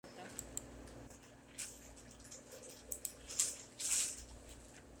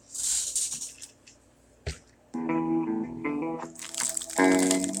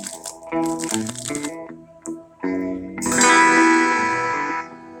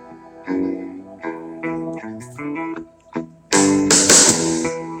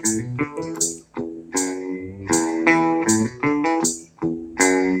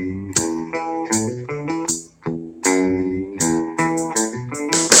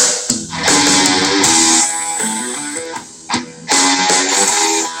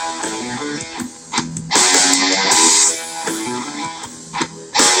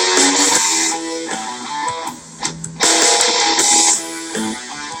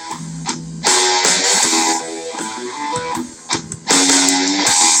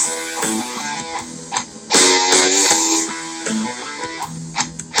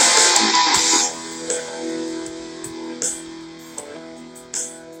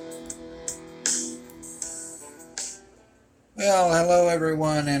Well, hello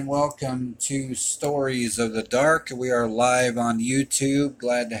everyone, and welcome to Stories of the Dark. We are live on YouTube.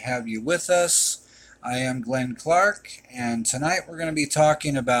 Glad to have you with us. I am Glenn Clark, and tonight we're going to be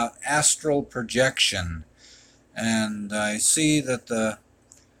talking about astral projection. And I see that the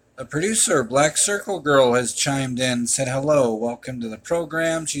producer, Black Circle Girl, has chimed in and said hello. Welcome to the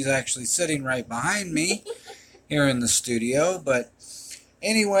program. She's actually sitting right behind me here in the studio, but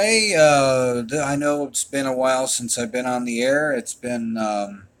anyway, I know it's been a while since I've been on the air. It's been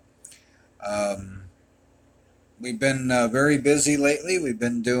um, we've been very busy lately. We've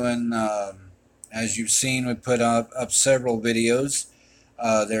been doing, as you've seen, we put up several videos.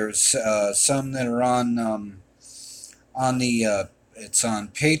 There's some that are on the it's on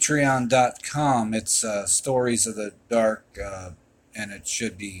Patreon.com. It's Stories of the Dark, and it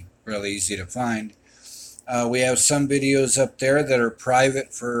should be really easy to find. We have some videos up there that are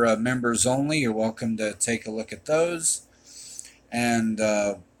private for members only. You're welcome to take a look at those. And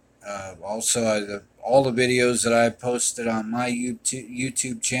also, all the videos that I've posted on my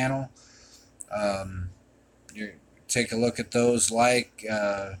YouTube channel, you take a look at those,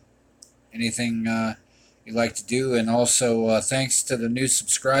 anything you'd like to do. And also, thanks to the new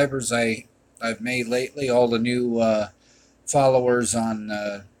subscribers I've made lately, all the new followers on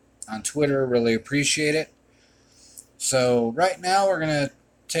Twitter, really appreciate it. So right now we're going to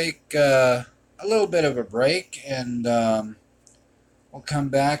take a little bit of a break, and we'll come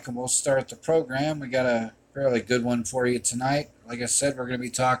back and we'll start the program. We got a fairly good one for you tonight. Like I said, we're going to be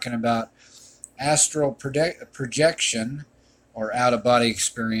talking about astral projection or out-of-body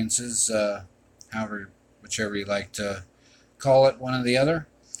experiences, whichever you like to call it, one or the other.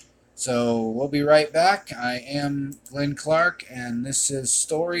 So we'll be right back. I am Glenn Clark, and this is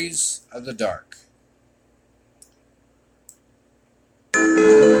Stories of the Dark.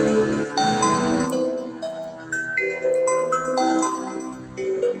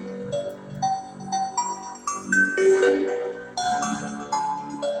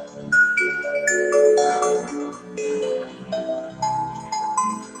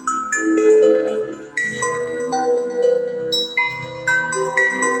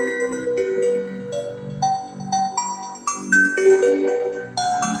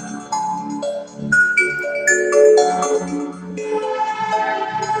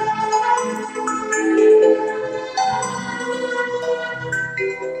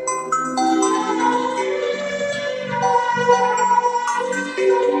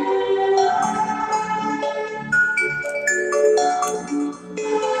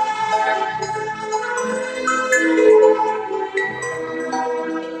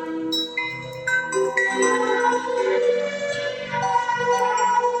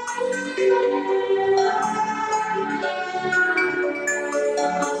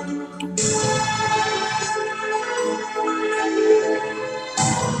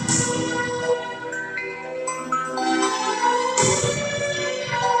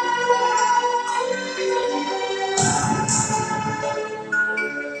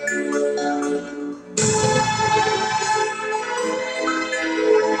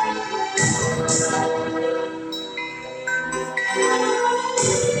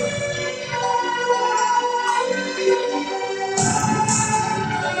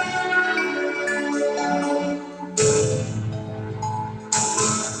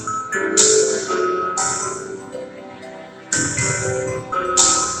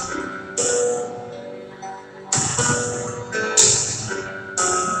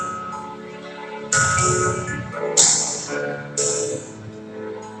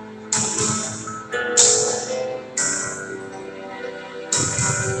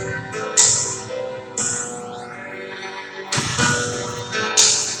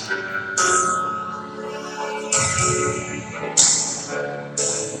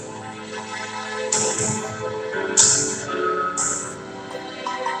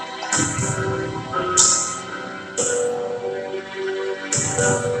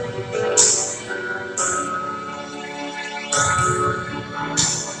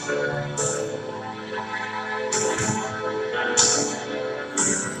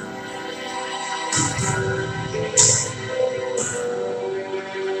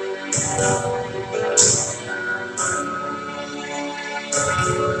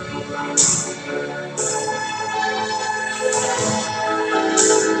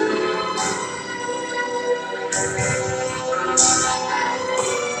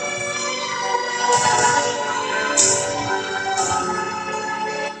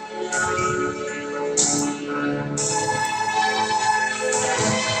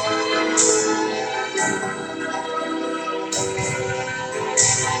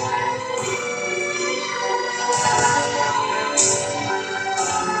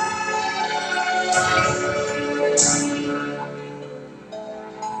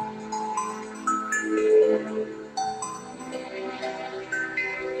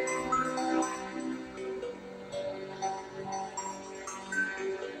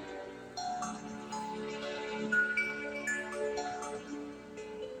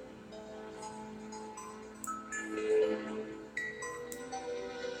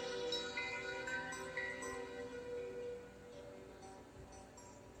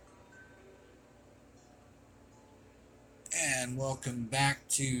 and welcome back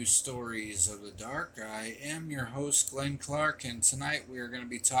to Stories of the Dark. I am your host, Glenn Clark, and tonight we are going to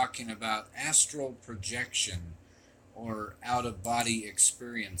be talking about astral projection or out of body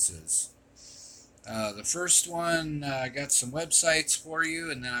experiences. The first one, I got some websites for you,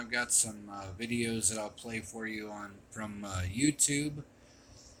 and then I've got some videos that I'll play for you on from YouTube.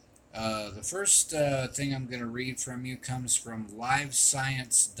 The first thing I'm going to read from you comes from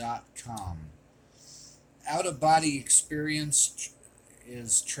livescience.com. Out of body experience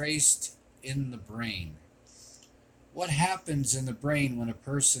is traced in the brain. What happens in the brain when a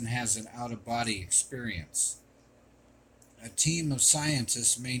person has an out of body experience? A team of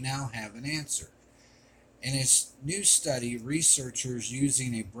scientists may now have an answer. In a new study, researchers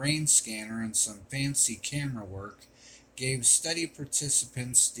using a brain scanner and some fancy camera work gave study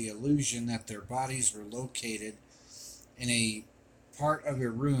participants the illusion that their bodies were located in a part of a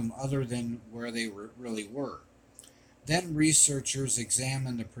room other than where they really were. Then researchers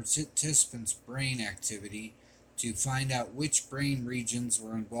examined the participants' brain activity to find out which brain regions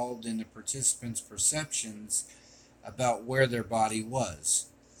were involved in the participants' perceptions about where their body was.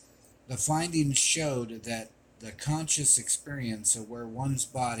 The findings showed that the conscious experience of where one's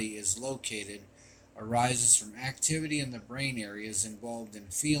body is located arises from activity in the brain areas involved in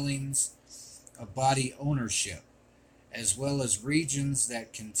feelings of body ownership, as well as regions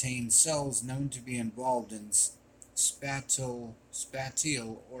that contain cells known to be involved in spatial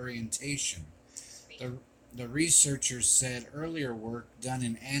orientation. The researchers said earlier work done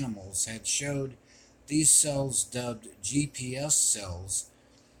in animals had showed these cells, dubbed GPS cells,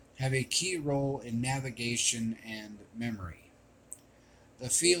 have a key role in navigation and memory. The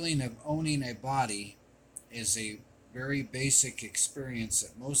feeling of owning a body is a very basic experience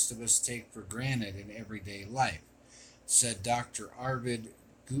that most of us take for granted in everyday life, said Dr. Arvid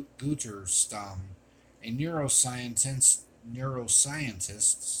Guterstam, a neuroscientist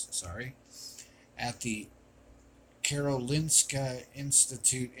at the Karolinska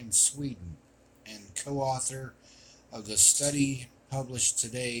Institute in Sweden and co-author of the study published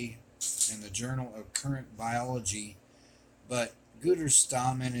today in the Journal of Current Biology. But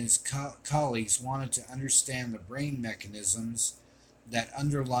Guterstam and his colleagues wanted to understand the brain mechanisms that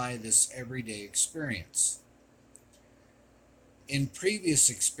underlie this everyday experience. In previous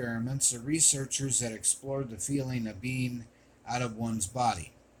experiments, the researchers had explored the feeling of being out of one's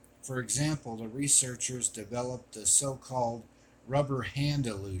body. For example, the researchers developed the so-called rubber hand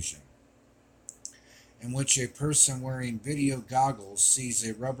illusion, in which a person wearing video goggles sees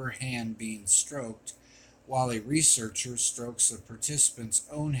a rubber hand being stroked while a researcher strokes the participant's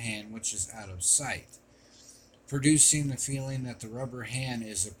own hand, which is out of sight, producing the feeling that the rubber hand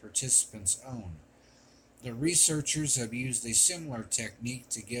is a participant's own. The researchers have used a similar technique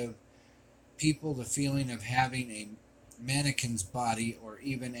to give people the feeling of having a mannequin's body or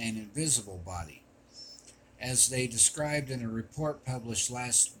even an invisible body, as they described in a report published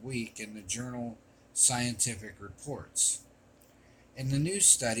last week in the journal Scientific Reports. In the new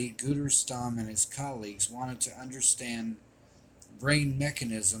study, Guterstam and his colleagues wanted to understand brain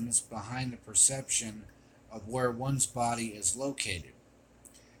mechanisms behind the perception of where one's body is located.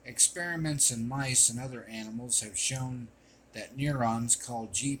 Experiments in mice and other animals have shown that neurons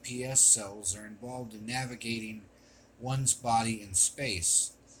called GPS cells are involved in navigating one's body in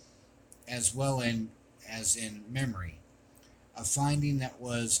space, as well as in memory, a finding that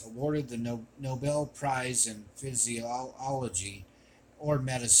was awarded the Nobel Prize in Physiology or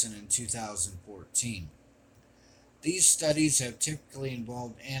Medicine in 2014. These studies have typically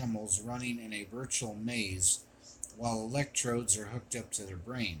involved animals running in a virtual maze while electrodes are hooked up to their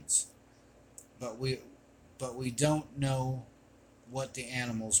brains. But we don't know what the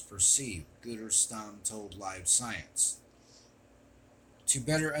animals perceive, Guterstam told Live Science. To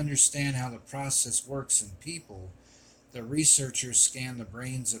better understand how the process works in people, the researchers scanned the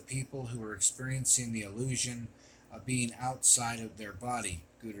brains of people who were experiencing the illusion of being outside of their body,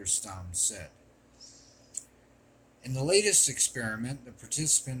 Guterstam said. In the latest experiment, the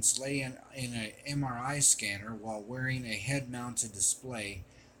participants lay in an MRI scanner while wearing a head-mounted display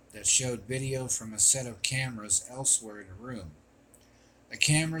that showed video from a set of cameras elsewhere in the room. The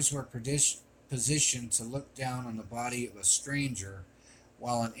cameras were positioned to look down on the body of a stranger,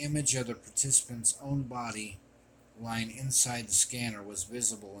 while an image of the participant's own body lying inside the scanner was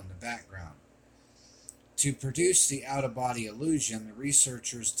visible in the background. To produce the out-of-body illusion, the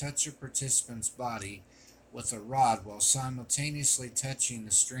researchers touched the participant's body with a rod while simultaneously touching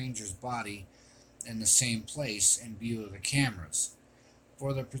the stranger's body in the same place in view of the cameras.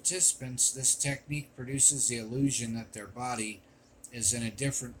 For the participants, this technique produces the illusion that their body is in a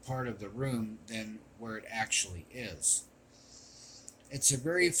different part of the room than where it actually is. It's a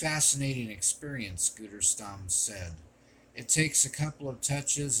very fascinating experience, Guterstam said. It takes a couple of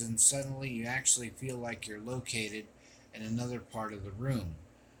touches and suddenly you actually feel like you're located in another part of the room.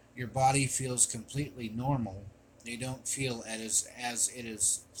 Your body feels completely normal. You don't feel as it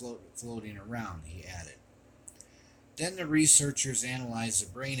is floating around, he added. Then the researchers analyzed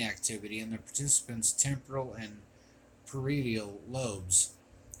the brain activity in the participants' temporal and parietal lobes,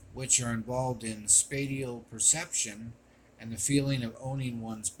 which are involved in spatial perception and the feeling of owning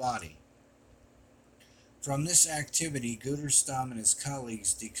one's body. From this activity, Guterstam and his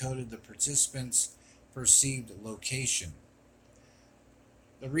colleagues decoded the participants' perceived location.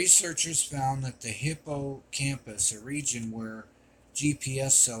 The researchers found that the hippocampus, a region where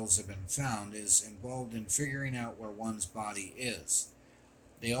GPS cells have been found, is involved in figuring out where one's body is.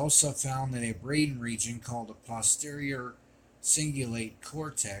 They also found that a brain region called the posterior cingulate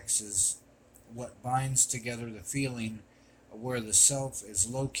cortex is what binds together the feeling of where the self is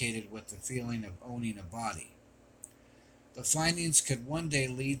located with the feeling of owning a body. The findings could one day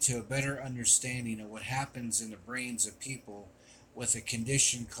lead to a better understanding of what happens in the brains of people with a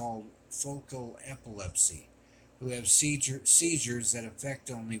condition called focal epilepsy, who have seizures that affect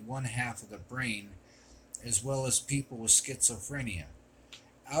only one half of the brain, as well as people with schizophrenia.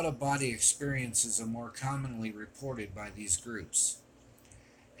 Out-of-body experiences are more commonly reported by these groups.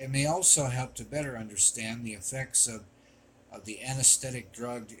 It may also help to better understand the effects of the anesthetic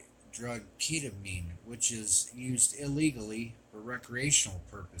drug ketamine, which is used illegally for recreational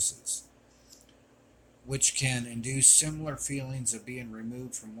purposes, which can induce similar feelings of being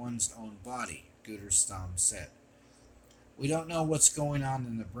removed from one's own body, Guterstam said. We don't know what's going on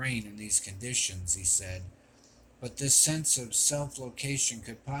in the brain in these conditions, he said, but this sense of self-location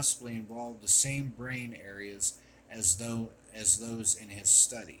could possibly involve the same brain areas as those in his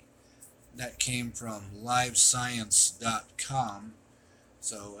study. That came from livescience.com.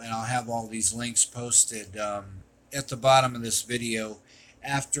 So, and I'll have all these links posted at the bottom of this video.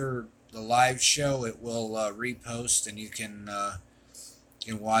 After the live show, it will repost, and you can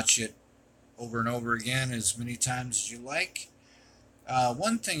watch it over and over again as many times as you like.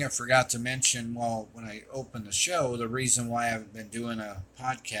 One thing I forgot to mention when I opened the show, the reason why I haven't been doing a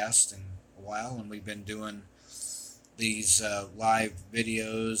podcast in a while, and we've been doing these live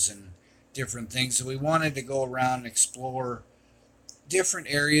videos and different things, so we wanted to go around and explore different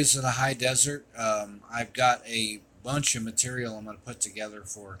areas of the high desert. I've got a bunch of material I'm going to put together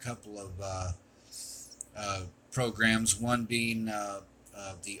for a couple of programs, one being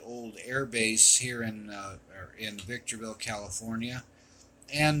the old air base here in Victorville, California,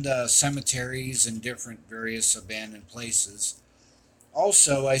 and cemeteries and different various abandoned places.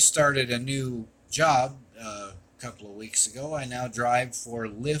 Also, I started a new job a couple of weeks ago. I now drive for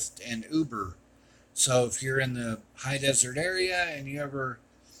Lyft and Uber. So if you're in the high desert area and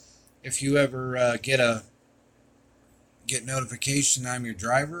if you ever get notification I'm your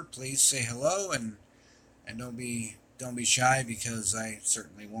driver, please say hello and don't be shy, because I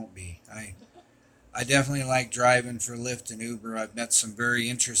certainly won't be. I definitely like driving for Lyft and Uber. I've met some very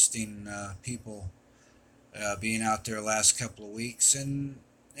interesting people being out there the last couple of weeks, and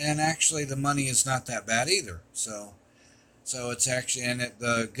actually the money is not that bad either. So it's actually, and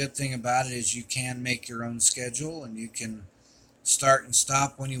the good thing about it is you can make your own schedule and you can start and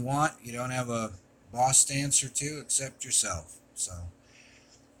stop when you want. You don't have a boss to answer to except yourself. So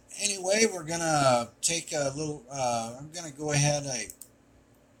anyway, we're going to take a little, I'm going to go ahead, I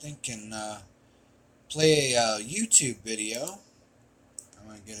think, and play a YouTube video. I'm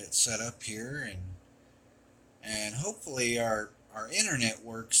going to get it set up here, and hopefully our internet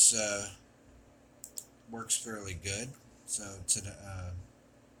works fairly good. So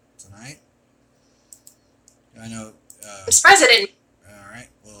tonight, I know. Mr. President. All right.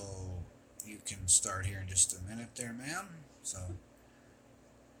 Well, you can start here in just a minute, there, ma'am. So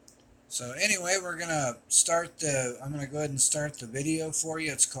anyway, we're gonna start I'm gonna go ahead and start the video for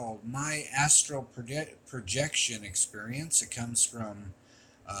you. It's called My Astral Projection Experience. It comes from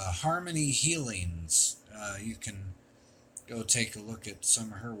Harmony Healings. You can go take a look at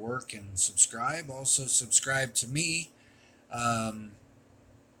some of her work and subscribe. Also subscribe to me.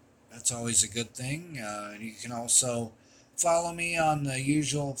 That's always a good thing. You can also follow me on the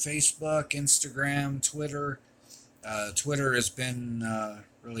usual Facebook, Instagram, Twitter. Twitter has been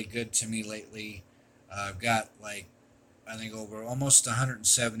really good to me lately. I've got I think over almost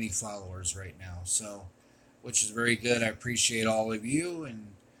 170 followers right now, so which is very good. I appreciate all of you, and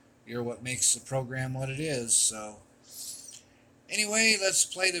you're what makes the program what it is. So anyway, let's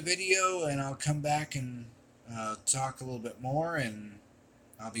play the video, and I'll come back and talk a little bit more, and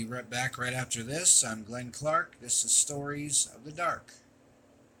I'll be right back right after this. I'm Glenn Clark. This is Stories of the Dark.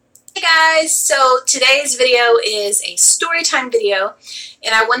 Hey guys, so today's video is a story time video,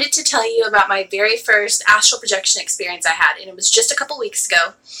 and I wanted to tell you about my very first astral projection experience I had, and it was just a couple weeks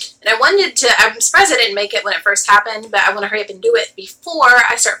ago. And I'm surprised I didn't make it when it first happened, but I want to hurry up and do it before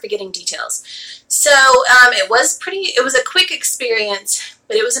I start forgetting details. So it was a quick experience,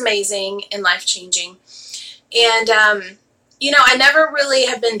 but it was amazing and life-changing. And I never really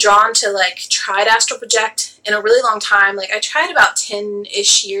have been drawn to try to astral project in a really long time. I tried about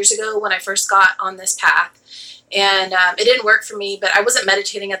 10-ish years ago when I first got on this path, and it didn't work for me, but I wasn't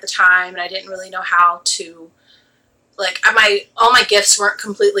meditating at the time, and I didn't really know how to, all my gifts weren't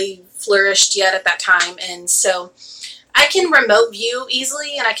completely flourished yet at that time, and so I can remote view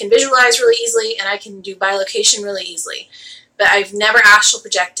easily, and I can visualize really easily, and I can do bilocation really easily. But I've never astral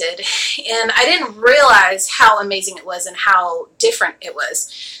projected, and I didn't realize how amazing it was and how different it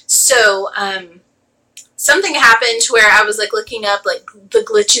was. So something happened where I was looking up the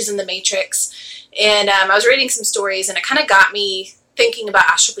glitches in the Matrix, and I was reading some stories, and it kind of got me thinking about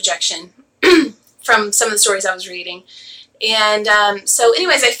astral projection from some of the stories I was reading. And so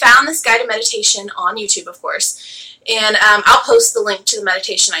anyways, I found this guided meditation on YouTube, of course, and I'll post the link to the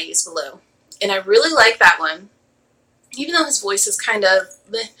meditation I use below. And I really like that one. Even though his voice is kind of,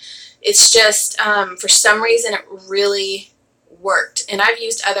 it's just, for some reason, it really worked. And I've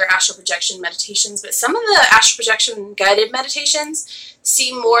used other astral projection meditations, but some of the astral projection guided meditations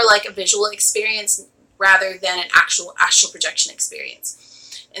seem more like a visual experience rather than an actual astral projection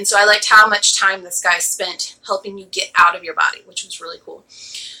experience. And so I liked how much time this guy spent helping you get out of your body, which was really cool.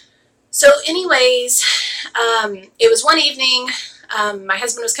 So anyways, it was one evening. My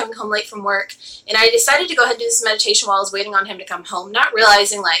husband was coming home late from work, and I decided to go ahead and do this meditation while I was waiting on him to come home, not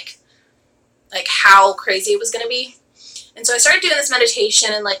realizing how crazy it was going to be. And so I started doing this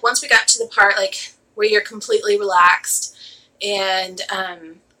meditation, and once we got to the part where you're completely relaxed, and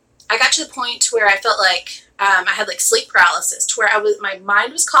I got to the point where I felt I had sleep paralysis, to where my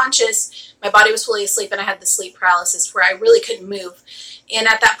mind was conscious, my body was fully asleep, and I had the sleep paralysis where I really couldn't move. And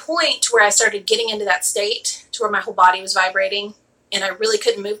at that point, where I started getting into that state, to where my whole body was vibrating, and I really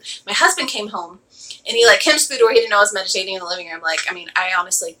couldn't move, my husband came home, and he came through the door. He didn't know I was meditating in the living room. I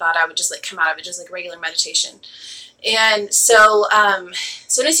honestly thought I would just come out of it just regular meditation. And so as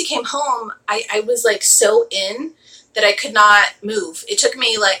soon as he came home, I was so in that I could not move. It took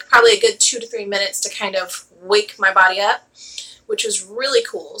me probably a good 2 to 3 minutes to kind of wake my body up, which was really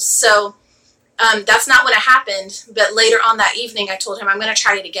cool. So that's not when it happened, but later on that evening, I told him I'm going to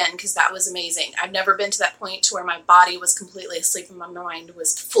try it again because that was amazing. I've never been to that point to where my body was completely asleep and my mind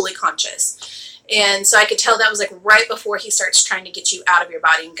was fully conscious. And so I could tell that was right before he starts trying to get you out of your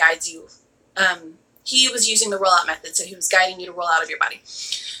body and guides you. He was using the rollout method, so he was guiding you to roll out of your body.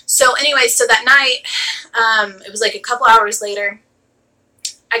 So anyway, so that night, it was a couple hours later,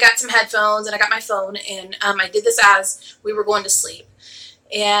 I got some headphones and I got my phone, and I did this as we were going to sleep.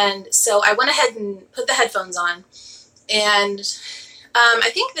 And so I went ahead and put the headphones on, and I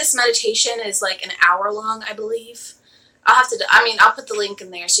think this meditation is an hour long, I believe. I'll put the link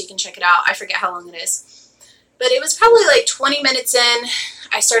in there so you can check it out. I forget how long it is. But it was probably 20 minutes in,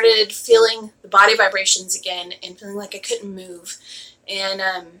 I started feeling the body vibrations again and feeling like I couldn't move. And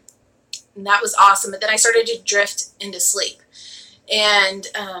that was awesome. But then I started to drift into sleep. And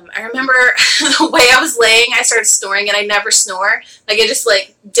I remember the way I was laying, I started snoring, and I never snore. I just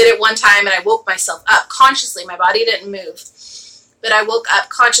did it one time, and I woke myself up consciously. My body didn't move, but I woke up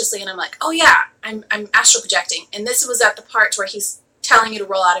consciously, and I'm oh yeah, I'm astral projecting. And this was at the part where he's telling you to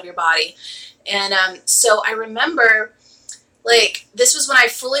roll out of your body. And so I remember this was when I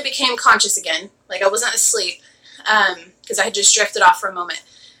fully became conscious again. I wasn't asleep because I had just drifted off for a moment.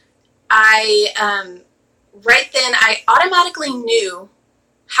 Right then, I automatically knew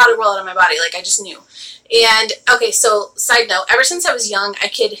how to roll out of my body. I just knew. And, okay, so, side note, ever since I was young, I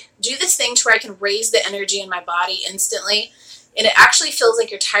could do this thing to where I can raise the energy in my body instantly, and it actually feels like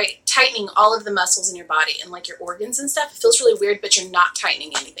you're tightening all of the muscles in your body and, your organs and stuff. It feels really weird, but you're not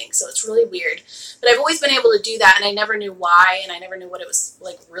tightening anything, so it's really weird. But I've always been able to do that, and I never knew why, and I never knew what it was,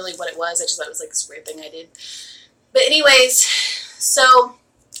 really what it was. I just thought it was, this weird thing I did. But anyways, so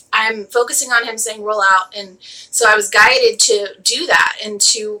I'm focusing on him saying roll out, and so I was guided to do that and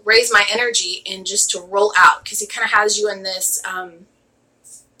to raise my energy and just to roll out, because he kind of has you in this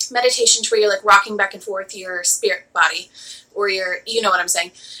meditation to where you're rocking back and forth your spirit body, or you know what I'm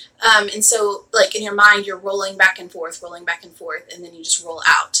saying. And so in your mind, you're rolling back and forth, and then you just roll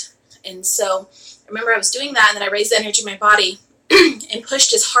out. And so I remember I was doing that, and then I raised the energy in my body and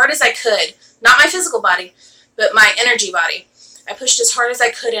pushed as hard as I could, not my physical body, but my energy body. I pushed as hard as I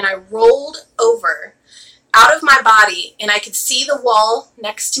could, and I rolled over out of my body, and I could see the wall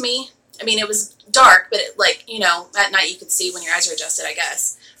next to me. I mean, it was dark, but it, like, you know, at night you could see when your eyes are adjusted, I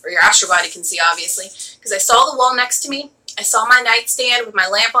guess, or your astral body can see, obviously, because I saw the wall next to me. I saw my nightstand with my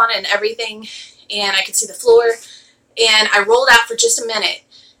lamp on it and everything, and I could see the floor, and I rolled out for just a minute.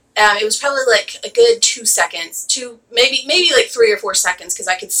 It was probably like a good 2 seconds, maybe like 3 or 4 seconds, because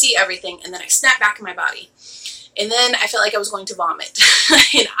I could see everything, and then I snapped back in my body. And then I felt like I was going to vomit.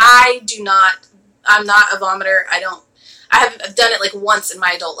 And I'm not a vomiter. I've done it like once in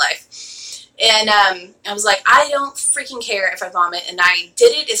my adult life. And I was like, I don't freaking care if I vomit. And I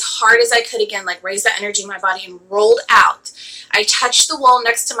did it as hard as I could again, like raise that energy in my body and rolled out. I touched the wall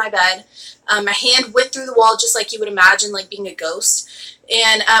next to my bed. My hand went through the wall just like you would imagine, like being a ghost.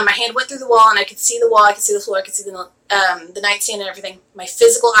 And my hand went through the wall, and I could see the wall, I could see the floor, I could see the nightstand and everything. My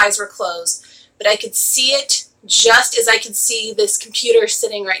physical eyes were closed, but I could see it just as I could see this computer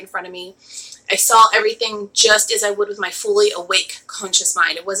sitting right in front of me. I saw everything just as I would with my fully awake conscious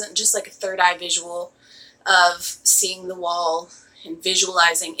mind. It wasn't just like a third eye visual of seeing the wall and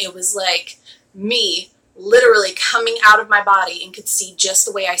visualizing. It was like me literally coming out of my body and could see just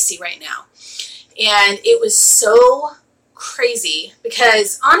the way I see right now. And it was so crazy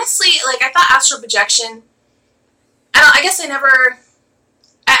because honestly, like, I thought astral projection, I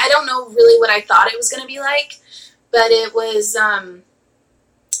don't know really what I thought it was going to be like, but it was,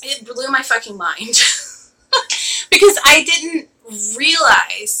 it blew my fucking mind because I didn't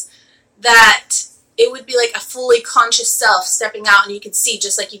realize that it would be like a fully conscious self stepping out, and you could see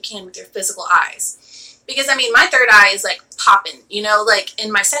just like you can with your physical eyes. Because, I mean, my third eye is, like, popping, you know, like,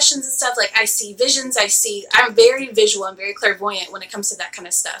 in my sessions and stuff, like, I see visions, I'm very visual, I'm very clairvoyant when it comes to that kind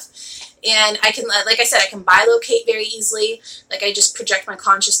of stuff. And I can, like I said, I can bilocate very easily, like, I just project my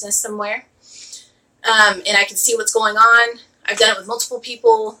consciousness somewhere, and I can see what's going on. I've done it with multiple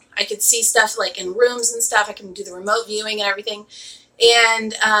people. I could see stuff, like, in rooms and stuff. I can do the remote viewing and everything.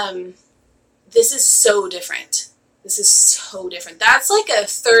 And this is so different. This is so different. That's like a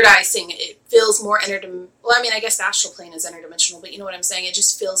third eye thing. It feels more interdimensional. Well, I mean, I guess the astral plane is interdimensional, but you know what I'm saying? It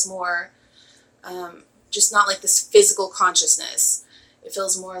just feels more, just not like this physical consciousness. It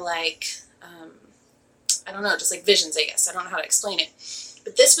feels more like, I don't know, just like visions, I guess. I don't know how to explain it.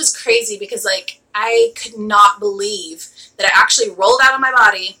 But this was crazy because, like, I could not believe that I actually rolled out of my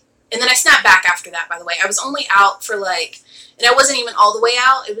body. And then I snapped back after that, by the way. I was only out for, like, and I wasn't even all the way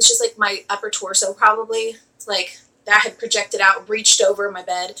out. It was just, like, my upper torso, probably. Like, that had projected out, reached over my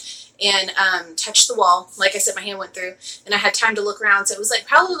bed, and touched the wall. Like I said, my hand went through, and I had time to look around. So it was, like,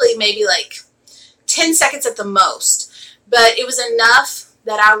 probably maybe, like, 10 seconds at the most. But it was enough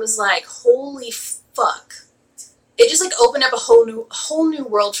that I was like, holy fuck. It just, like, opened up a whole new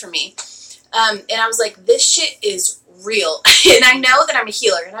world for me. And I was like, this shit is real. And I know that I'm a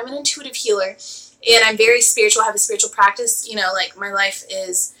healer, and I'm an intuitive healer, and I'm very spiritual. I have a spiritual practice. You know, like, my life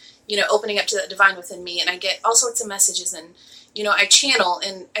is, you know, opening up to the divine within me, and I get all sorts of messages, and, you know, I channel,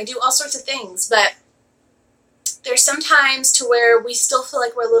 and I do all sorts of things, but there's some times to where we still feel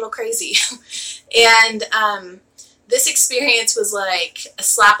like we're a little crazy. And this experience was like a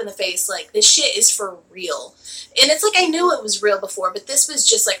slap in the face, like, this shit is for real. And it's like I knew it was real before, but this was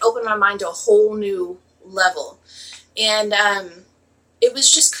just like opened my mind to a whole new level. And it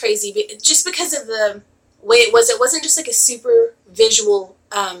was just crazy, just because of the way it was. It wasn't just like a super visual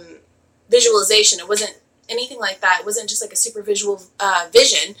visualization. It wasn't anything like that. It wasn't just like a super visual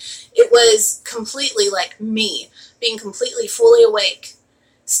vision. It was completely like me being completely fully awake,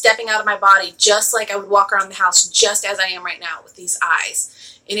 stepping out of my body, just like I would walk around the house, just as I am right now with these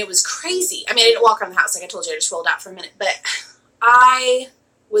eyes. And it was crazy. I mean, I didn't walk around the house. Like I told you, I just rolled out for a minute. But I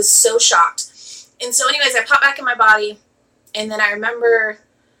was so shocked. And so anyways, I popped back in my body. And then I remember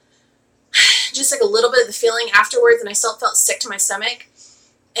just like a little bit of the feeling afterwards. And I still felt sick to my stomach.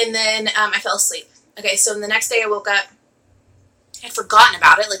 And then I fell asleep. Okay, so the next day I woke up. I'd forgotten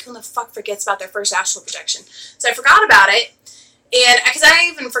about it. Like, who the fuck forgets about their first astral projection? So I forgot about it. And because I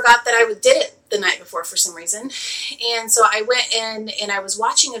even forgot that I did it the night before for some reason. And so I went in and I was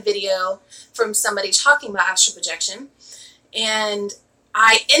watching a video from somebody talking about astral projection. And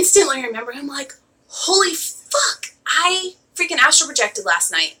I instantly remember, I'm like, holy fuck, I freaking astral projected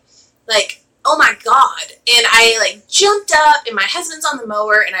last night. Like, oh my God. And I like jumped up, and my husband's on the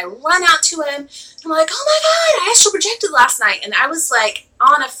mower, and I run out to him. I'm like, oh my God, I astral projected last night. And I was like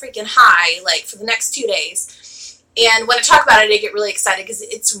on a freaking high, like for the next 2 days. And when I talk about it, I get really excited because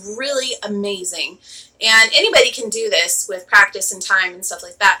it's really amazing. And anybody can do this with practice and time and stuff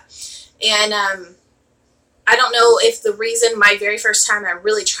like that. And I don't know if the reason my very first time I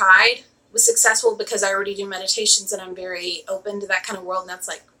really tried was successful because I already do meditations and I'm very open to that kind of world, and that's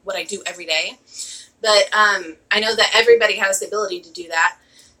like what I do every day. But I know that everybody has the ability to do that.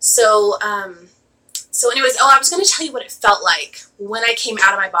 So, anyways, I was going to tell you what it felt like when I came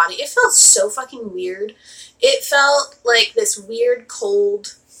out of my body. It felt so fucking weird. It felt like this weird,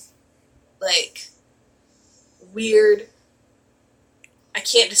 cold, like, weird, I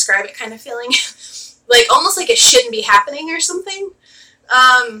can't describe it kind of feeling. Like, almost like it shouldn't be happening or something.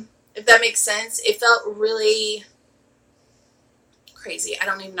 If that makes sense. It felt really crazy. I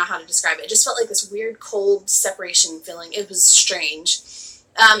don't even know how to describe it. It just felt like this weird, cold separation feeling. It was strange.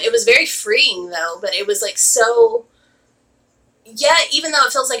 It was very freeing, though, but it was like so, yeah, even though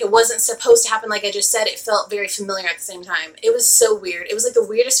it feels like it wasn't supposed to happen, like I just said, it felt very familiar at the same time. It was so weird. It was like the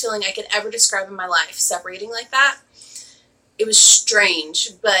weirdest feeling I could ever describe in my life, separating like that. It was strange,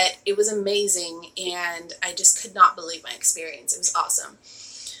 but it was amazing, and I just could not believe my experience. It was awesome.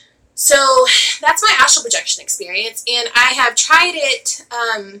 So that's my astral projection experience, and I have tried it.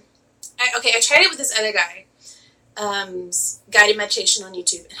 I tried it with this other guy, guided meditation on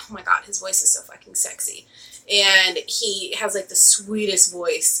YouTube, and oh my god, his voice is so fucking sexy, and he has like the sweetest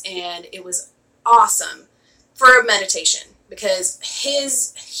voice, and it was awesome for a meditation because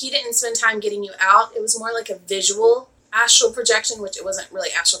he didn't spend time getting you out. It was more like a visual astral projection, which it wasn't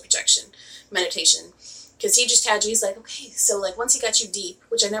really astral projection meditation. Because he just had you, he's like, okay, so like once he got you deep,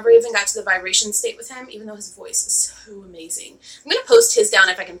 which I never even got to the vibration state with him, even though his voice is so amazing. I'm going to post his down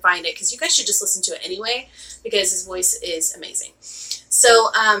if I can find it, because you guys should just listen to it anyway, because his voice is amazing.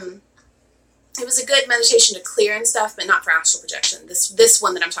 So, it was a good meditation to clear and stuff, but not for astral projection. This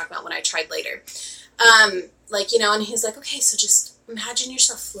one that I'm talking about when I tried later. And he's like, okay, so just imagine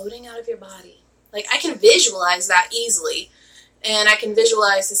yourself floating out of your body. Like, I can visualize that easily. And I can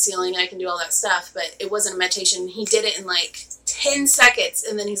visualize the ceiling, and I can do all that stuff, but it wasn't a meditation. He did it in like 10 seconds,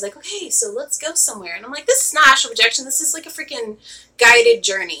 and then he's like, okay, so let's go somewhere. And I'm like, this is not astral projection. This is like a freaking guided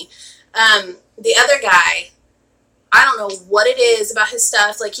journey. The other guy, I don't know what it is about his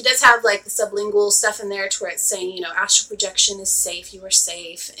stuff. Like, he does have like the sublingual stuff in there to where it's saying, astral projection is safe, you are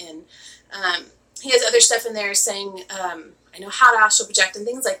safe. And he has other stuff in there saying, I know how to astral project and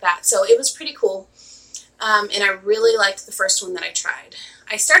things like that. So it was pretty cool. And I really liked the first one that I tried.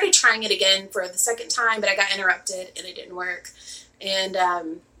 I started trying it again for the second time, but I got interrupted and it didn't work. And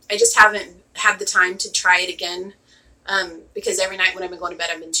I just haven't had the time to try it again because every night when I've been going to bed,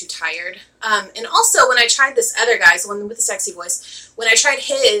 I've been too tired. And also when I tried this other guy's, the one with the sexy voice, when I tried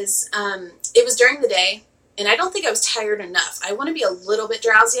his, it was during the day, and I don't think I was tired enough. I want to be a little bit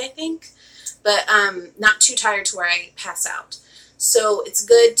drowsy, I think, but not too tired to where I pass out. So it's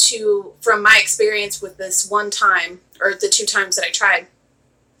good to, from my experience with this one time, or the 2 times that I tried,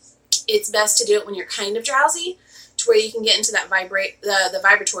 it's best to do it when you're kind of drowsy, to where you can get into that the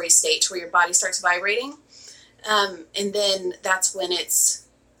vibratory state, to where your body starts vibrating, and then that's when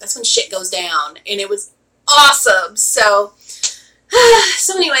shit goes down, and it was awesome. So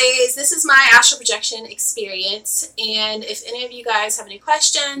anyways, this is my astral projection experience, and if any of you guys have any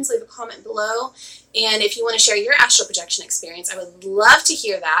questions, leave a comment below. And if you want to share your astral projection experience, I would love to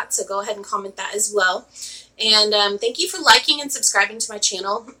hear that. So go ahead and comment that as well. And thank you for liking and subscribing to my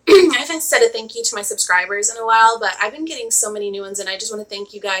channel. I haven't said a thank you to my subscribers in a while, but I've been getting so many new ones, and I just want to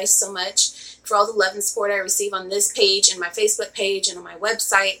thank you guys so much for all the love and support I receive on this page and my Facebook page and on my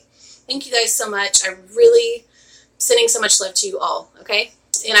website. Thank you guys so much. I'm really sending so much love to you all, okay?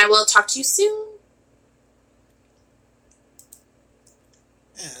 And I will talk to you soon.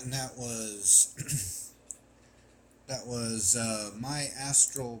 And that was my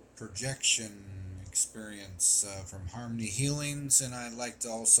astral projection experience from Harmony Healings, and I'd like to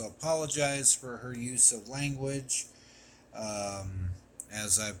also apologize for her use of language.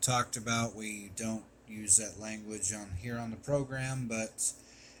 As I've talked about, we don't use that language on here on the program, but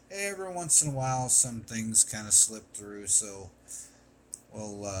every once in a while some things kind of slip through, so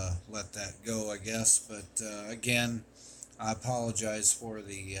we'll let that go, I guess. But again, I apologize for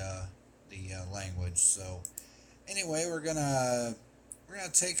the language. So anyway, we're gonna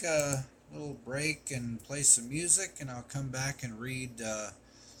take a little break and play some music, and I'll come back and read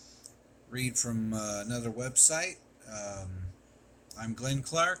from another website. I'm Glenn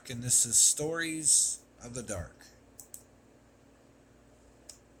Clark, and this is Stories of the Dark.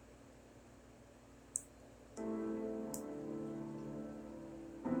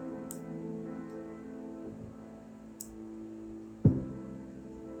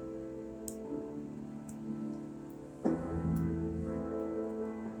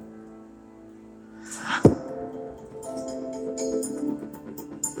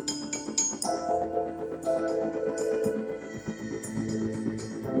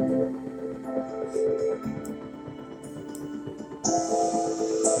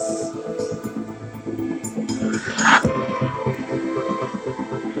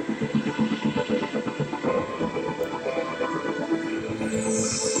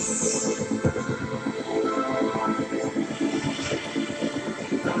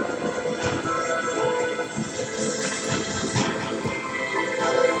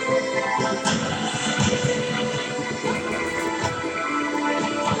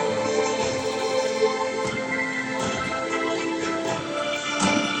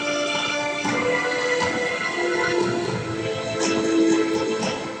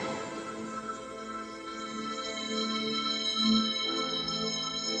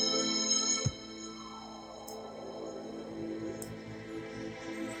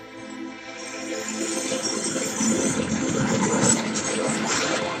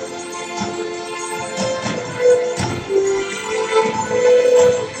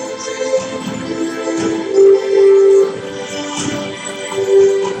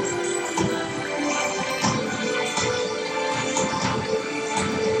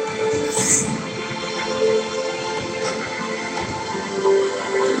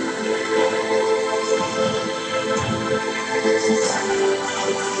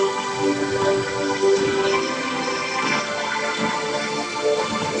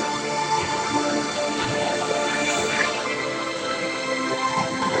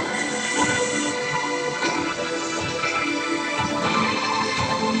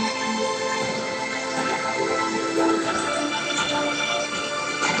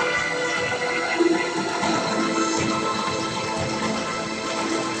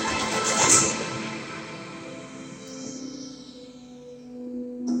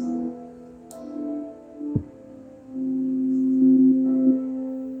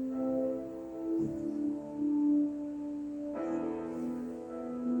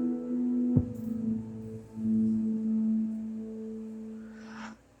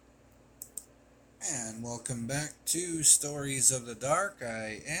 And welcome back to Stories of the Dark.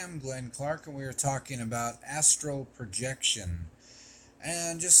 I am Glenn Clark, and we are talking about astral projection.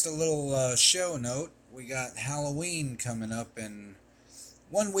 And just a little show note, we got Halloween coming up in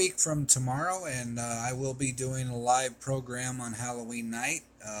 1 week from tomorrow, and I will be doing a live program on Halloween night.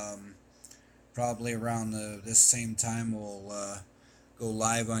 Probably around this same time we'll go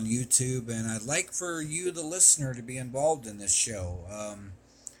live on YouTube, and I'd like for you, the listener, to be involved in this show.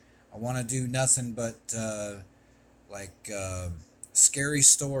 I want to do nothing but scary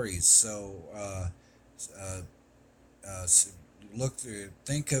stories. So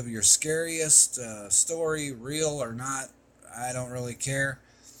think of your scariest story, real or not. I don't really care.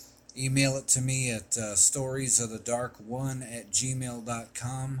 Email it to me at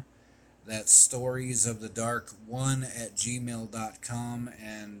storiesofthedark1@gmail.com. That's storiesofthedark1@gmail.com,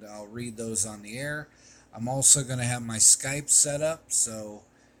 and I'll read those on the air. I'm also going to have my Skype set up, so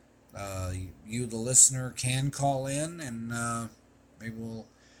you, the listener, can call in, and maybe we'll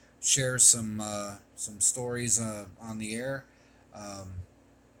share some stories on the air.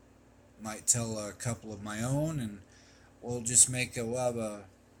 Might tell a couple of my own, and we'll just we'll have a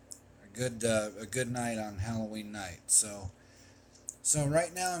good night on Halloween night. So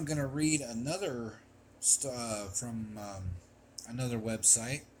right now I'm going to read another from another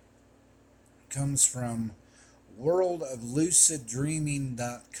website. It comes from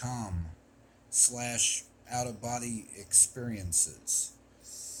worldofluciddreaming.com/out-of-body experiences.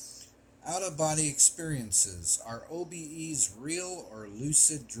 Out-of-body experiences. Are OBEs real or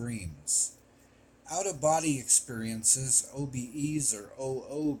lucid dreams? Out-of-body experiences, OBEs or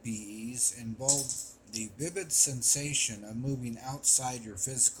OOBEs, involve the vivid sensation of moving outside your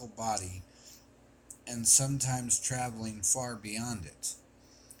physical body and sometimes traveling far beyond it.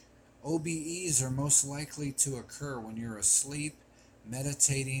 OBEs are most likely to occur when you're asleep,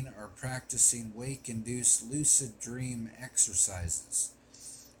 meditating, or practicing wake-induced lucid dream exercises.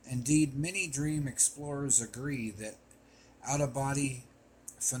 Indeed, many dream explorers agree that out-of-body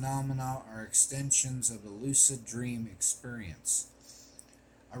phenomena are extensions of the lucid dream experience.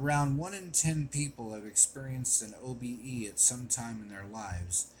 Around 1 in 10 people have experienced an OBE at some time in their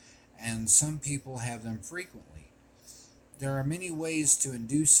lives, and some people have them frequently. There are many ways to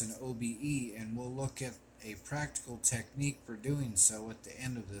induce an OBE, and we'll look at a practical technique for doing so at the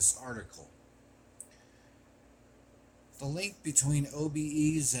end of this article. The link between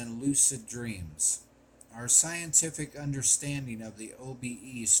OBEs and lucid dreams. Our scientific understanding of the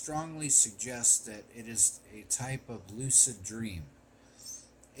OBE strongly suggests that it is a type of lucid dream.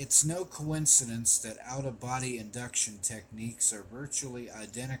 It's no coincidence that out-of-body induction techniques are virtually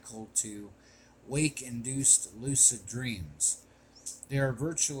identical to wake-induced lucid dreams. They are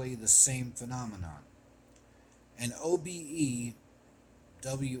virtually the same phenomenon. An OBE,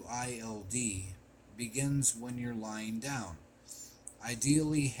 WILD, begins when you're lying down,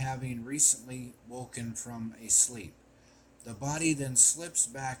 ideally having recently woken from a sleep. The body then slips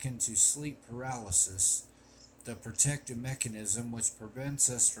back into sleep paralysis, the protective mechanism which prevents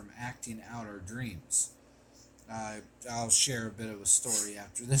us from acting out our dreams. I'll share a bit of a story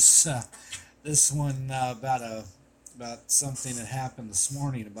after this. This one about something that happened this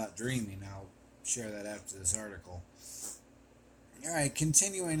morning about dreaming. I'll share that after this article. All right,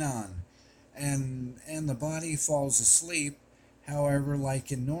 continuing on, and the body falls asleep. However,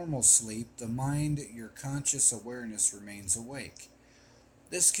 like in normal sleep, the mind, your conscious awareness, remains awake.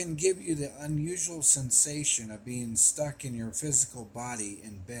 This can give you the unusual sensation of being stuck in your physical body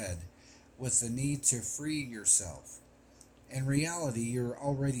in bed with the need to free yourself. In reality, you're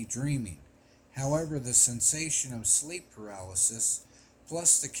already dreaming. However, the sensation of sleep paralysis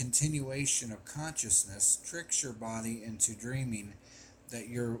plus the continuation of consciousness tricks your body into dreaming that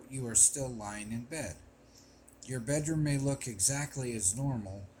you are still lying in bed. Your bedroom may look exactly as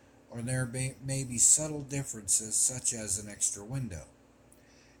normal, or there may be subtle differences such as an extra window.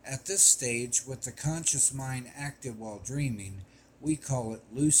 At this stage, with the conscious mind active while dreaming, we call it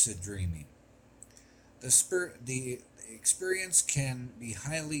lucid dreaming. The experience can be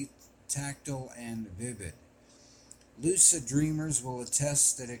highly tactile and vivid. Lucid dreamers will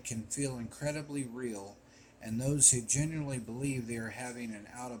attest that it can feel incredibly real, and those who genuinely believe they are having an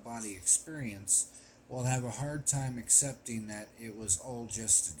out-of-body experience will have a hard time accepting that it was all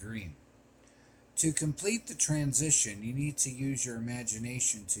just a dream. To complete the transition, you need to use your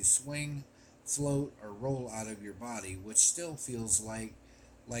imagination to swing, float, or roll out of your body, which still feels like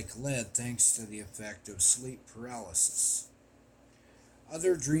lead thanks to the effect of sleep paralysis.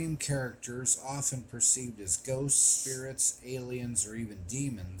 Other dream characters, often perceived as ghosts, spirits, aliens, or even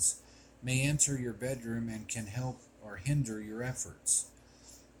demons, may enter your bedroom and can help or hinder your efforts.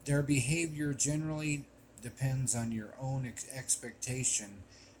 Their behavior generally depends on your own expectation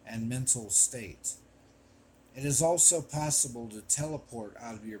and mental state. It is also possible to teleport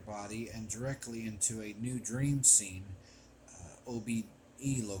out of your body and directly into a new dream scene, OBE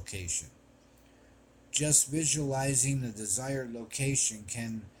location. Just visualizing the desired location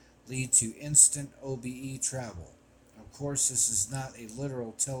can lead to instant OBE travel. Of course, this is not a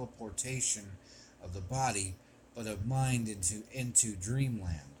literal teleportation of the body, but of mind into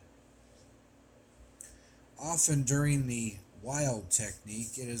dreamland. Often during the wild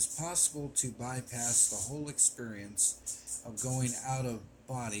technique, it is possible to bypass the whole experience of going out of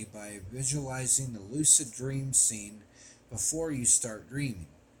body by visualizing the lucid dream scene before you start dreaming.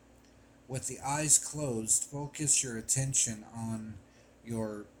 With the eyes closed, focus your attention on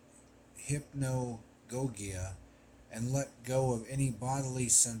your hypnagogia and let go of any bodily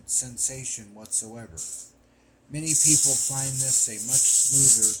sensation whatsoever. Many people find this a much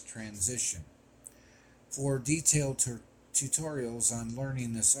smoother transition. For detailed tutorials on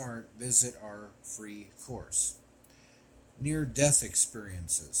learning this art, visit our free course. Near-death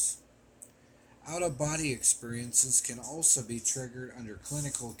experiences. Out-of-body experiences can also be triggered under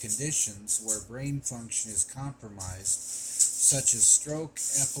clinical conditions where brain function is compromised, such as stroke,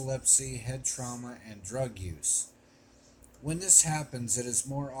 epilepsy, head trauma, and drug use. When this happens, it is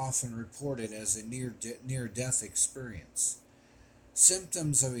more often reported as a near-death experience.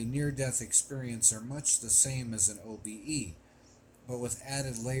 Symptoms of a near-death experience are much the same as an OBE, but with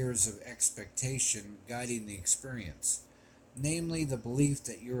added layers of expectation guiding the experience, namely the belief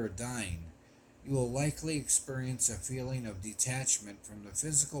that you are dying. You will likely experience a feeling of detachment from the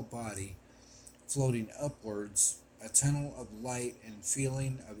physical body, floating upwards, a tunnel of light, and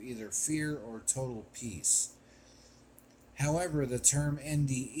feeling of either fear or total peace. However, the term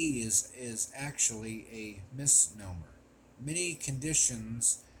NDE is actually a misnomer. Many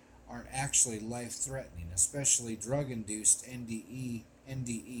conditions are actually life-threatening, especially drug-induced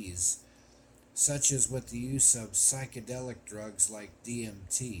NDEs, such as with the use of psychedelic drugs like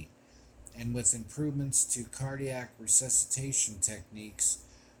DMT, and with improvements to cardiac resuscitation techniques,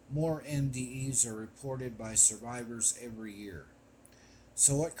 more NDEs are reported by survivors every year.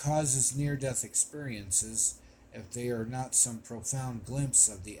 So what causes near-death experiences if they are not some profound glimpse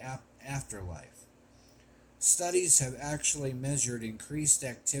of the afterlife? Studies have actually measured increased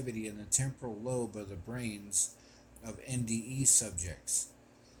activity in the temporal lobe of the brains of NDE subjects.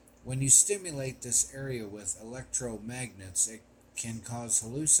 When you stimulate this area with electromagnets, it can cause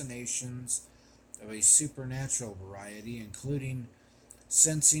hallucinations of a supernatural variety, including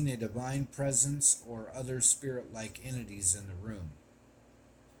sensing a divine presence or other spirit-like entities in the room.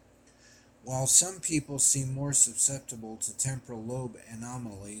 While some people seem more susceptible to temporal lobe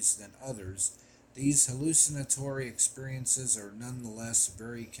anomalies than others, these hallucinatory experiences are nonetheless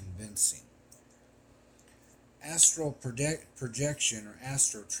very convincing. Astral projection or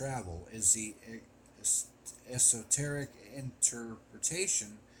astral travel is the esoteric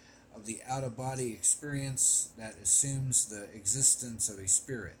interpretation of the out-of-body experience that assumes the existence of a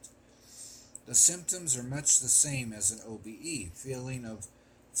spirit. The symptoms are much the same as an OBE, feeling of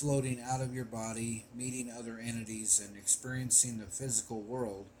floating out of your body, meeting other entities, and experiencing the physical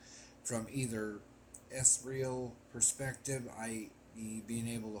world from either ethereal perspective, i.e. being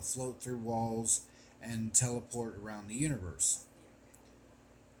able to float through walls and teleport around the universe.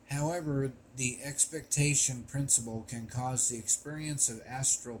 However, the expectation principle can cause the experience of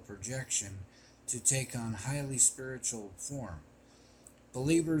astral projection to take on highly spiritual form.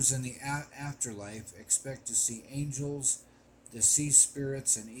 Believers in the afterlife expect to see angels, deceased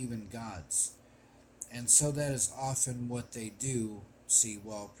spirits, and even gods, and so that is often what they do see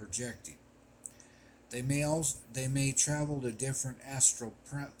while projecting. They may travel to different astral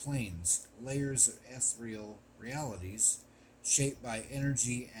planes, layers of ethereal realities shaped by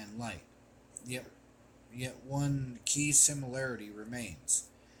energy and light. Yet one key similarity remains.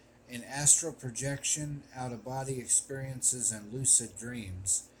 In astral projection, out-of-body experiences, and lucid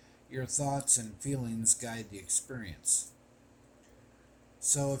dreams, your thoughts and feelings guide the experience.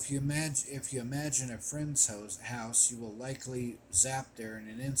 So if you imagine a friend's house, you will likely zap there in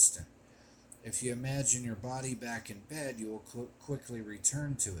an instant. If you imagine your body back in bed, you will quickly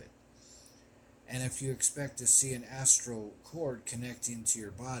return to it. And if you expect to see an astral cord connecting to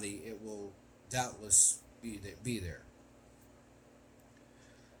your body, it will doubtless be there.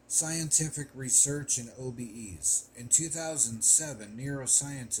 Scientific research in OBEs. In 2007,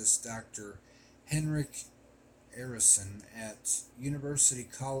 neuroscientist Dr. Henrik Eriksson at University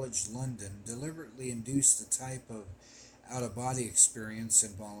College London deliberately induced a type of out-of-body experience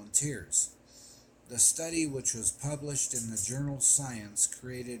in volunteers. The study, which was published in the journal Science,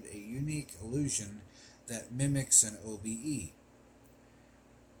 created a unique illusion that mimics an OBE.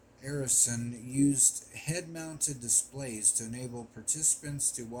 Eriksson used head-mounted displays to enable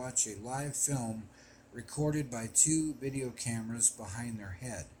participants to watch a live film recorded by two video cameras behind their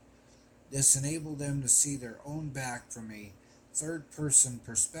head. This enabled them to see their own back from a third-person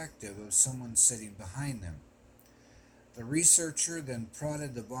perspective of someone sitting behind them. The researcher then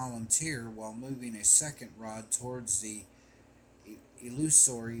prodded the volunteer while moving a second rod towards the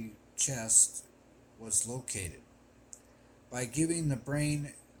illusory chest was located. By giving the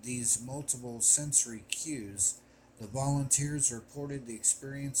brain these multiple sensory cues, the volunteers reported the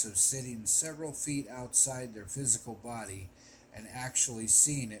experience of sitting several feet outside their physical body and actually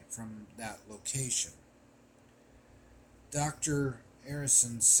seeing it from that location. Dr.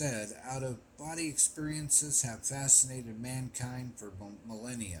 Eriksson said, out-of-body experiences have fascinated mankind for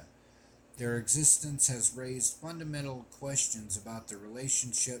millennia. Their existence has raised fundamental questions about the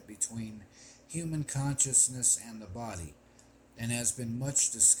relationship between human consciousness and the body, and has been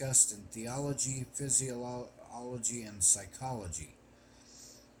much discussed in theology, physiology, and psychology.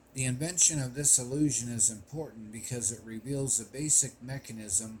 The invention of this illusion is important because it reveals the basic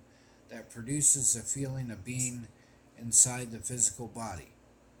mechanism that produces a feeling of being inside the physical body.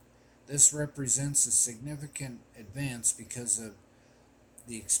 This represents a significant advance because of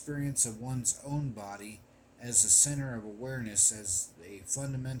the experience of one's own body as a center of awareness as a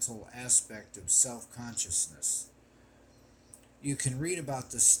fundamental aspect of self-consciousness. You can read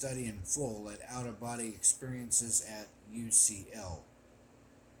about this study in full at Out-of-Body Experiences at UCL.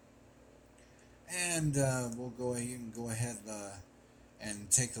 And you can go ahead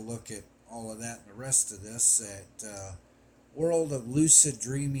and take a look at all of that and the rest of this at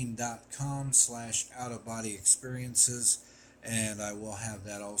worldofluciddreaming.com/out-of-body-experiences, and I will have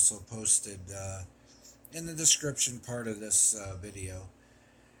that also posted in the description part of this video.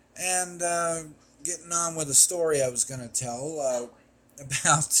 And getting on with the story I was going to tell,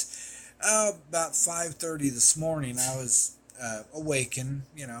 about 5:30 this morning, I was awakened,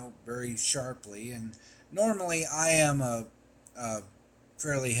 very sharply, and normally I am a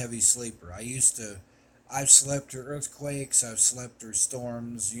fairly heavy sleeper. I've slept through earthquakes, I've slept through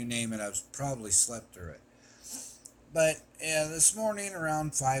storms, you name it, I've probably slept through it. But this morning,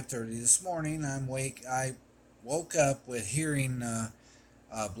 around 5:30 this morning, I woke up with hearing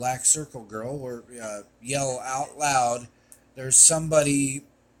Black Circle Girl yell out loud, "There's somebody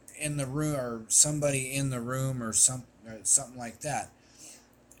in the room," or something like that.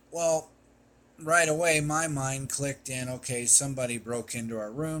 Well, right away, my mind clicked in, okay, somebody broke into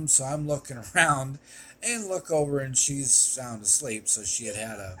our room, so I'm looking around and look over, and she's sound asleep, so she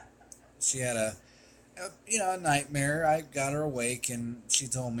had a nightmare. I got her awake, and she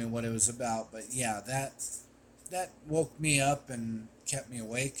told me what it was about, but yeah, that woke me up and kept me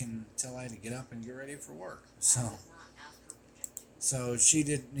awake until I had to get up and get ready for work. So, So she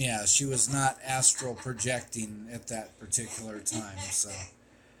did, yeah, she was not astral projecting at that particular time.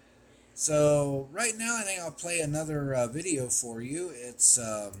 So right now I think I'll play another video for you. It's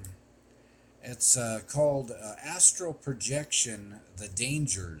called Astral Projection: The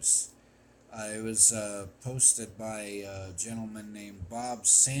Dangers. It was posted by a gentleman named Bob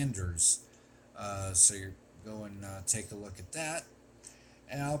Sanders. So you go and take a look at that.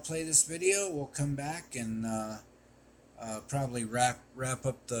 And I'll play this video. We'll come back and probably wrap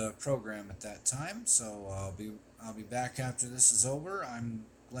up the program at that time. So I'll be back after this is over. I'm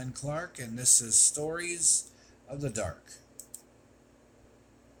Glenn Clark, and this is Stories of the Dark.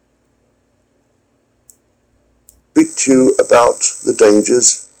 Speak to you about the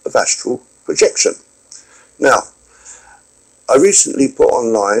dangers of astral projection. Now, I recently put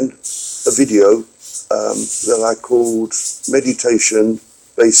online a video that I called Meditation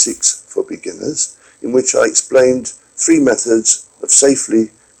Basics for Beginners, in which I explained 3 methods of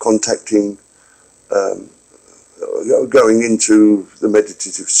safely contacting, going into the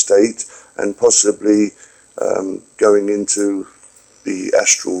meditative state and possibly going into the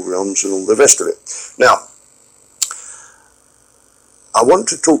astral realms and all the rest of it. Now, I want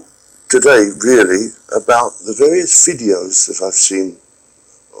to talk today really about the various videos that I've seen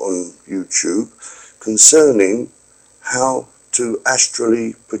on YouTube concerning how to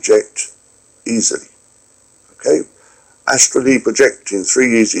astrally project easily. Okay? Astrally projecting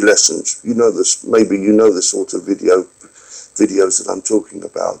 3 easy lessons. You know this, maybe you know the sort of videos that I'm talking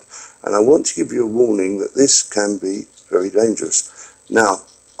about. And I want to give you a warning that this can be very dangerous. Now,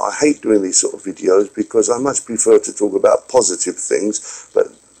 I hate doing these sort of videos because I much prefer to talk about positive things, but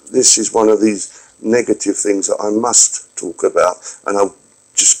this is one of these negative things that I must talk about. And I'll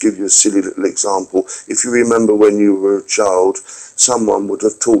just give you a silly little example. If you remember when you were a child, someone would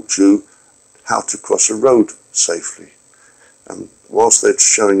have taught you how to cross a road safely. And whilst they're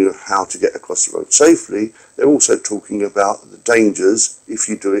showing you how to get across the road safely, they're also talking about the dangers if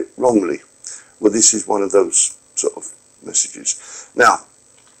you do it wrongly. Well, this is one of those sort of messages. Now,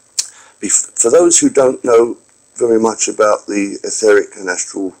 for those who don't know very much about the etheric and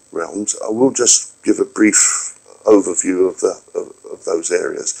astral realms, I will just give a brief overview of those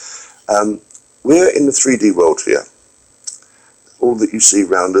areas. We're in the 3D world here. All that you see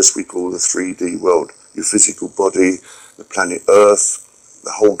around us we call the 3D world. Your physical body, the planet Earth,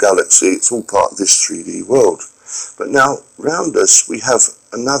 the whole galaxy, it's all part of this 3D world. But now, around us, we have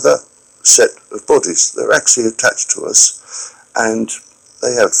another set of bodies. They're actually attached to us, and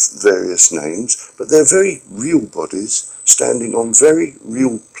they have various names, but they're very real bodies standing on very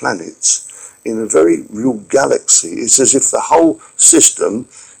real planets in a very real galaxy. It's as if the whole system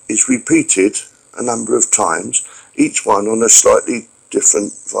is repeated a number of times, each one on a slightly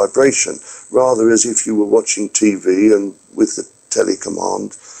different vibration, rather as if you were watching TV and with the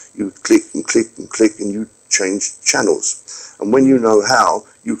telecommand you click and click and click and you change channels. And when you know how,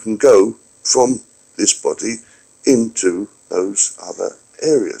 you can go from this body into those other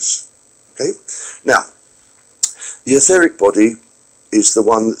areas. Okay? Now, the etheric body is the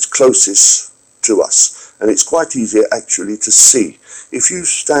one that's closest to us, and it's quite easy actually to see. If you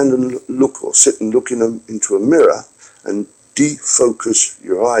stand and look or sit and look into a mirror and defocus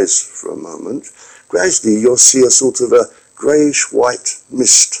your eyes for a moment, gradually you'll see a sort of a greyish white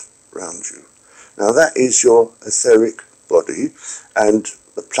mist around you. Now that is your etheric body, and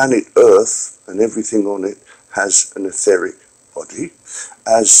the planet Earth and everything on it has an etheric body,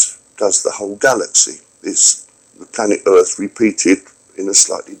 as does the whole galaxy. It's the planet Earth repeated in a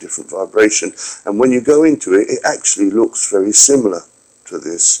slightly different vibration, and when you go into it, it actually looks very similar to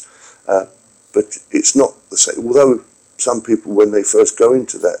this, but it's not the same. Although some people, when they first go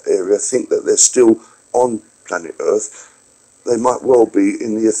into that area, think that they're still on planet Earth, they might well be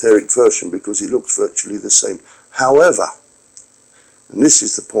in the etheric version because it looks virtually the same. However, and this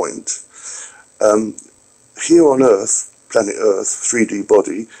is the point, here on Earth, planet Earth, 3D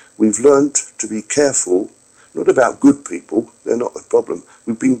body, we've learned to be careful, not about good people, they're not the problem.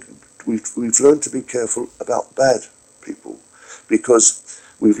 We've learned to be careful about bad people, because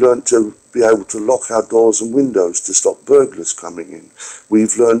we've learned to be able to lock our doors and windows to stop burglars coming in.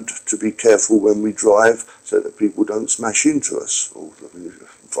 We've learned to be careful when we drive so that people don't smash into us, or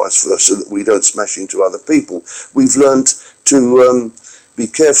vice versa, that we don't smash into other people. We've learned to be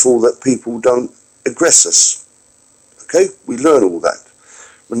careful that people don't aggress us. Okay? We learn all that.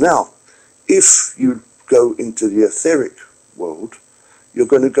 But now, if you go into the etheric world, you're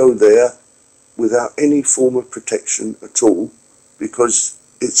going to go there without any form of protection at all, because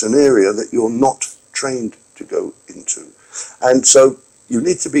it's an area that you're not trained to go into. And so you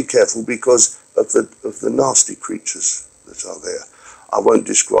need to be careful because of the nasty creatures that are there. I won't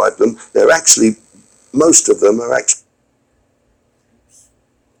describe them. They're actually, most of them are actually.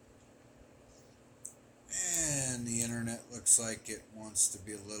 And the internet looks like it wants to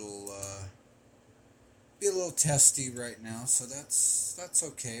be a little testy right now, so that's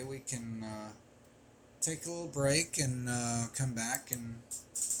okay. We can take a little break and come back, and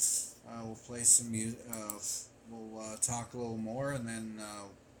we'll play some music. We'll talk a little more, and then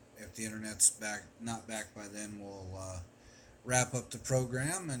if the internet's not back by then, we'll wrap up the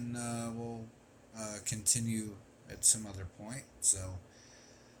program, and we'll continue at some other point. So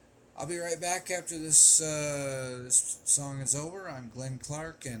I'll be right back after this song is over. I'm Glenn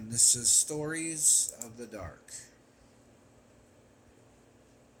Clark, and this is Stories of the Dark.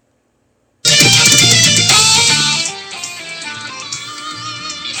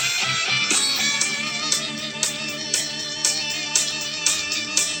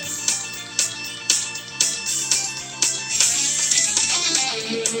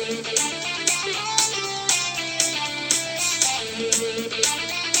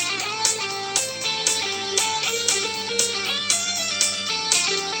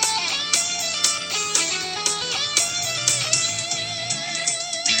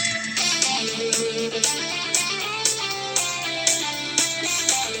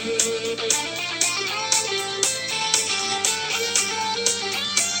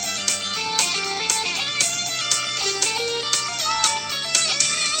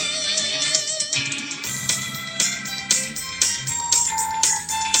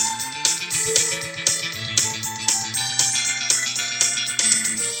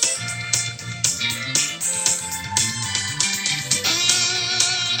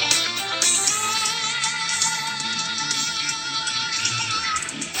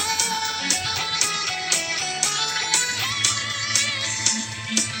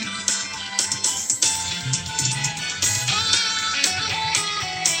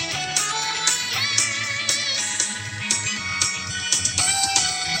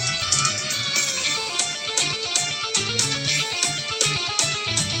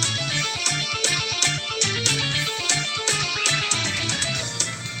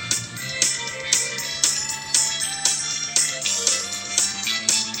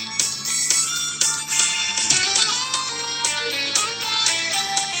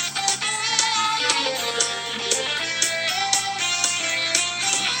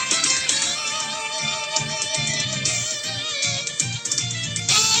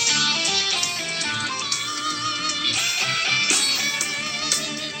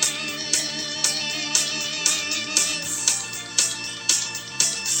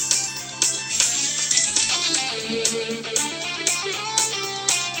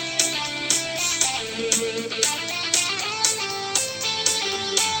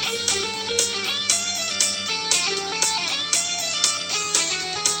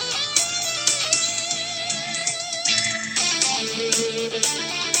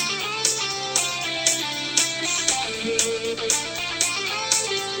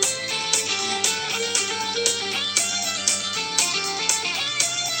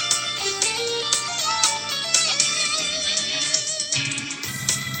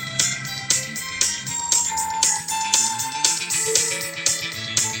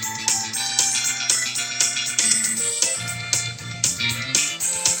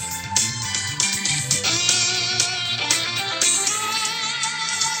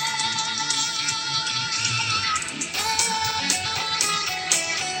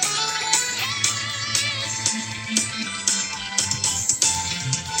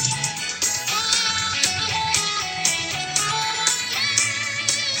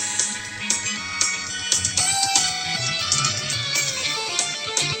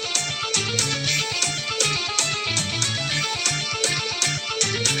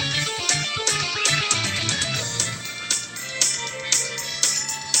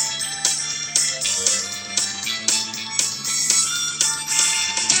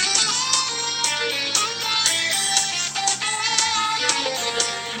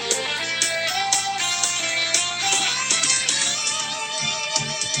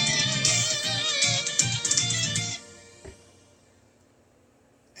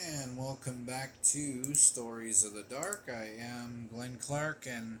 And welcome back to Stories of the Dark. I am Glenn Clark,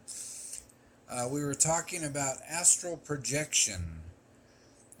 and we were talking about astral projection.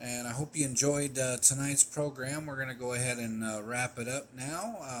 And I hope you enjoyed tonight's program. We're going to go ahead and wrap it up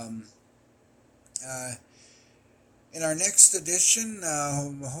now. In our next edition,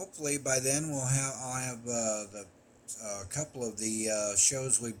 hopefully by then I'll have a couple of the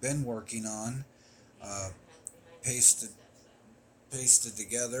shows we've been working on pasted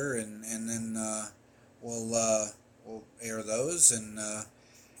together, and then we'll we'll air those. And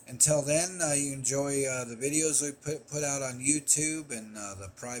until then, you enjoy the videos we put out on YouTube and the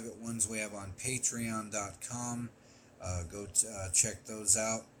private ones we have on Patreon.com. Go check those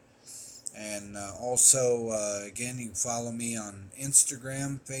out. And also, again, you can follow me on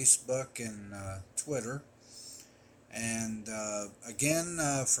Instagram, Facebook, and Twitter. And again,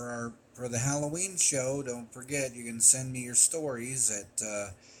 for the Halloween show, don't forget you can send me your stories at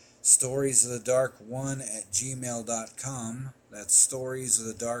storiesofthedark1@gmail.com. That's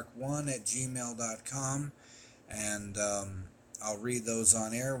storiesofthedark1@gmail.com. And I'll read those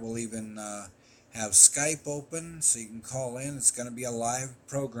on air. We'll even have Skype open so you can call in. It's going to be a live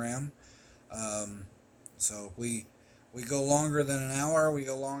program. So if we go longer than an hour, we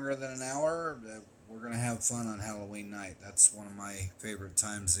go longer than an hour. We're going to have fun on Halloween night. That's one of my favorite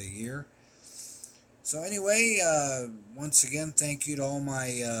times of the year. So anyway, once again, thank you to all my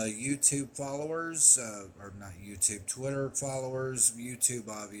YouTube followers, or not YouTube, Twitter followers, YouTube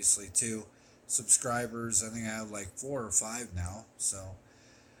obviously too, subscribers. I think I have like 4 or 5 now. So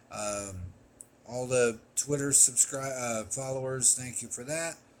all the Twitter followers, thank you for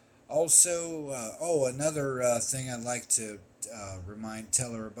that. Also, another thing I'd like to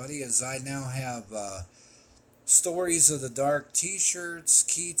tell everybody is I now have Stories of the Dark t-shirts,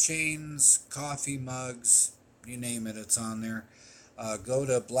 keychains, coffee mugs, you name it, it's on there. Go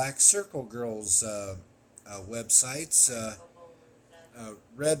to Black Circle Girls websites,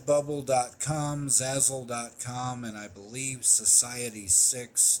 redbubble.com, zazzle.com, and I believe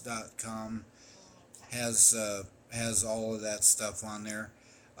society6.com has all of that stuff on there.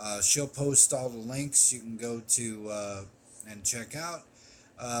 She'll post all the links you can go to and check out.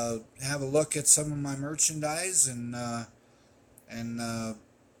 Have a look at some of my merchandise, and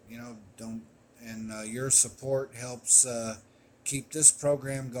your support helps keep this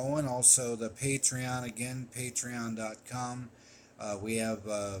program going. Also, the Patreon, again, patreon.com. We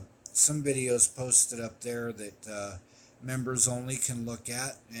have some videos posted up there that members only can look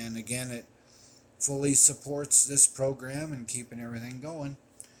at, and again, it fully supports this program and keeping everything going.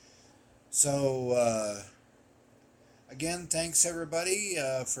 So again, thanks everybody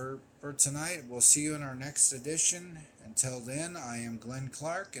for tonight. We'll see you in our next edition. Until then, I am Glenn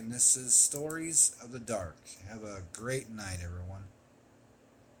Clark, and this is Stories of the Dark. Have a great night, everyone.